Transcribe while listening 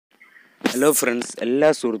Hello friends, എല്ലാ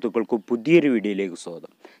സുഹൃത്തുക്കൾക്കും പുതിയൊരു വീഡിയോയിലേക്ക്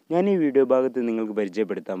സ്വാഗതം. ഞാൻ ഈ വീഡിയോ ഭാഗത്ത് നിങ്ങൾക്ക്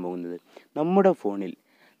പരിചയപ്പെടുത്താൻ പോകുന്നത് നമ്മുടെ ഫോണിൽ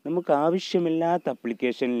നമുക്ക് ആവശ്യമില്ലാത്ത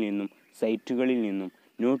അപ്ലിക്കേഷനിൽ നിന്നും സൈറ്റുകളിൽ നിന്നും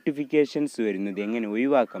നോട്ടിഫിക്കേഷൻസ് വരുന്നത് എങ്ങനെ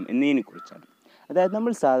ഒഴിവാക്കാം എന്നതിനെക്കുറിച്ചാണ്. അതായത്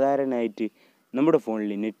നമ്മൾ സാധാരണയായിട്ട് നമ്മുടെ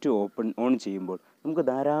ഫോണിൽ നെറ്റ് ഓൺ ചെയ്യുമ്പോൾ നമുക്ക്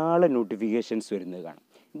ധാരാളം നോട്ടിഫിക്കേഷൻസ് വരുന്നത് കാണാം.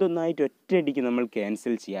 ഇതൊന്നായിട്ട് ഒറ്റയടിക്ക് നമ്മൾ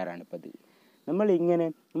ക്യാൻസൽ ചെയ്യാറാണ് പതിവ്.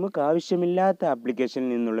 നമുക്ക് ആവശ്യമില്ലാത്ത ആപ്ലിക്കേഷനിൽ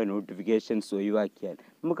നിന്നുള്ള നോട്ടിഫിക്കേഷൻസ് ഒഴിവാക്കിയാൽ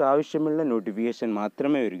നമുക്ക് ആവശ്യമുള്ള നോട്ടിഫിക്കേഷൻ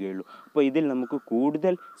മാത്രമേ വരികയുള്ളൂ. അപ്പോൾ ഇതിൽ നമുക്ക്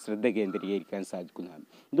കൂടുതൽ ശ്രദ്ധ കേന്ദ്രീകരിക്കാൻ സാധിക്കുന്നതാണ്.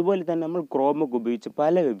 ഇതുപോലെ തന്നെ നമ്മൾ ക്രോമൊക്കെ ഉപയോഗിച്ച്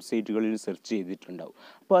പല വെബ്സൈറ്റുകളിൽ സെർച്ച് ചെയ്തിട്ടുണ്ടാവും.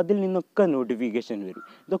 അപ്പോൾ അതിൽ നിന്നൊക്കെ നോട്ടിഫിക്കേഷൻ വരും.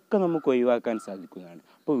 ഇതൊക്കെ നമുക്ക് ഒഴിവാക്കാൻ സാധിക്കുന്നതാണ്.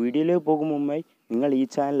 അപ്പോൾ വീഡിയോയിലേക്ക് പോകും മുമ്പായി നിങ്ങൾ ഈ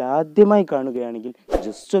ചാനൽ ആദ്യമായി കാണുകയാണെങ്കിൽ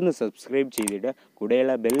ജസ്റ്റ് ഒന്ന് സബ്സ്ക്രൈബ് ചെയ്തിടുക.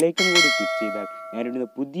 കൂടെയുള്ള ബെല്ലൈക്കൺ കൂടി ക്ലിക്ക് ചെയ്താൽ ഞാനിടുന്ന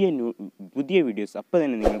പുതിയ വീഡിയോസ് അപ്പോൾ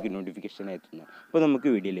തന്നെ നിങ്ങൾക്ക് നോട്ടിഫിക്കേഷൻ എത്തുന്നു. അപ്പോൾ നമുക്ക്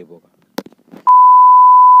വീഡിയോയിലേക്ക് പോകാം.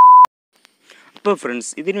 അപ്പോൾ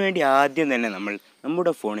ഫ്രണ്ട്സ്, ഇതിനുവേണ്ടി ആദ്യം തന്നെ നമ്മൾ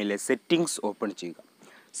നമ്മുടെ ഫോണിലെ സെറ്റിങ്സ് ഓപ്പൺ ചെയ്യുക.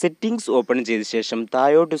 സെറ്റിങ്സ് ഓപ്പൺ ചെയ്ത ശേഷം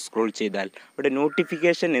താഴോട്ട് സ്ക്രോൾ ചെയ്താൽ അവിടെ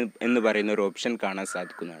നോട്ടിഫിക്കേഷൻ എന്ന് പറയുന്ന ഒരു ഓപ്ഷൻ കാണാൻ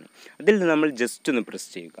സാധിക്കുന്നതാണ്. അതിൽ നമ്മൾ ജസ്റ്റ് ഒന്ന് പ്രസ്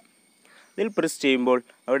ചെയ്യുക. അതിൽ പ്രസ് ചെയ്യുമ്പോൾ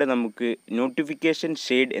അവിടെ നമുക്ക് നോട്ടിഫിക്കേഷൻ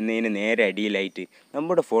ഷെയ്ഡ് എന്നതിന് നേരെ അടിയിലായിട്ട്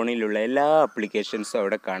നമ്മുടെ ഫോണിലുള്ള എല്ലാ ആപ്ലിക്കേഷൻസും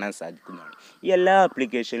അവിടെ കാണാൻ സാധിക്കുന്നതാണ്. ഈ എല്ലാ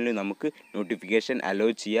ആപ്ലിക്കേഷനിലും നമുക്ക് നോട്ടിഫിക്കേഷൻ അലോ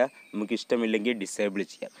ചെയ്യാം, നമുക്ക് ഇഷ്ടമില്ലെങ്കിൽ ഡിസേബിൾ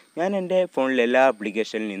ചെയ്യാം. ഞാൻ എൻ്റെ ഫോണിലെ എല്ലാ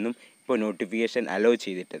ആപ്ലിക്കേഷനിൽ നിന്നും ഇപ്പോൾ നോട്ടിഫിക്കേഷൻ അലോ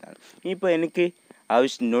ചെയ്തിട്ടതാണ്. ഇനിയിപ്പോൾ എനിക്ക്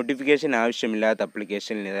നോട്ടിഫിക്കേഷൻ ആവശ്യമില്ലാത്ത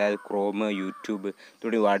ആപ്ലിക്കേഷനിൽ, അതായത് ക്രോം, യൂട്യൂബ്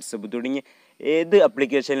തുടങ്ങി വാട്സപ്പ് തുടങ്ങിയ ഏത്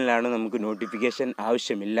ആപ്ലിക്കേഷനിലാണ് നമുക്ക് നോട്ടിഫിക്കേഷൻ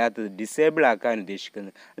ആവശ്യമില്ലാത്തത് ഡിസേബിൾ ആക്കാൻ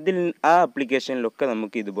ഉദ്ദേശിക്കുന്നത്, ആ ആപ്ലിക്കേഷനിലൊക്കെ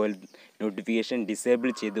നമുക്ക് ഇതുപോലെ നോട്ടിഫിക്കേഷൻ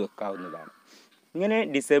ഡിസേബിൾ ചെയ്ത് വെക്കാവുന്നതാണ്. ഇങ്ങനെ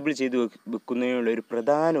ഡിസേബിൾ ചെയ്ത് വെക്കുന്നതിനുള്ള ഒരു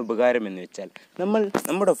പ്രധാന ഉപകാരം എന്ന് വെച്ചാൽ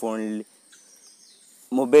നമ്മുടെ ഫോണിൽ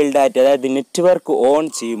മൊബൈൽ ഡാറ്റ, അതായത് നെറ്റ്വർക്ക് ഓൺ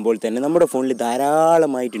ചെയ്യുമ്പോൾ തന്നെ നമ്മുടെ ഫോണിൽ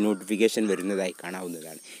ധാരാളമായിട്ട് നോട്ടിഫിക്കേഷൻ വരുന്നതായി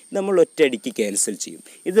കാണാവുന്നതാണ്. ഇത് നമ്മൾ ഒറ്റയടിക്ക് ക്യാൻസൽ ചെയ്യും.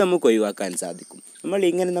 ഇത് നമുക്ക് ഒഴിവാക്കാൻ സാധിക്കും.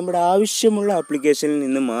 നമ്മുടെ ആവശ്യമുള്ള ആപ്ലിക്കേഷനിൽ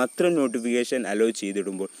നിന്ന് മാത്രം നോട്ടിഫിക്കേഷൻ അലോ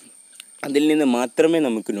ചെയ്തിടുമ്പോൾ അതിൽ നിന്ന് മാത്രമേ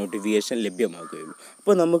നമുക്ക് നോട്ടിഫിക്കേഷൻ ലഭ്യമാകുകയുള്ളൂ.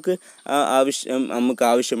 അപ്പോൾ നമുക്ക്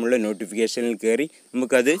ആവശ്യമുള്ള നോട്ടിഫിക്കേഷനിൽ കയറി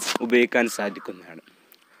നമുക്കത് ഉപയോഗിക്കാൻ സാധിക്കുന്നതാണ്.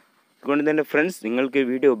 അതുകൊണ്ട് തന്നെ ഫ്രണ്ട്സ്, നിങ്ങൾക്ക്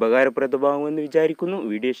വീഡിയോ ഉപകാരപ്രദമാകുമെന്ന് വിചാരിക്കുന്നു.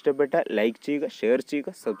 വീഡിയോ ഇഷ്ടപ്പെട്ടാൽ ലൈക്ക് ചെയ്യുക, ഷെയർ ചെയ്യുക,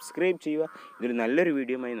 സബ്സ്ക്രൈബ് ചെയ്യുക. ഇതൊരു നല്ലൊരു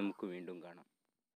വീഡിയോയുമായി നമുക്ക് വീണ്ടും കാണാം.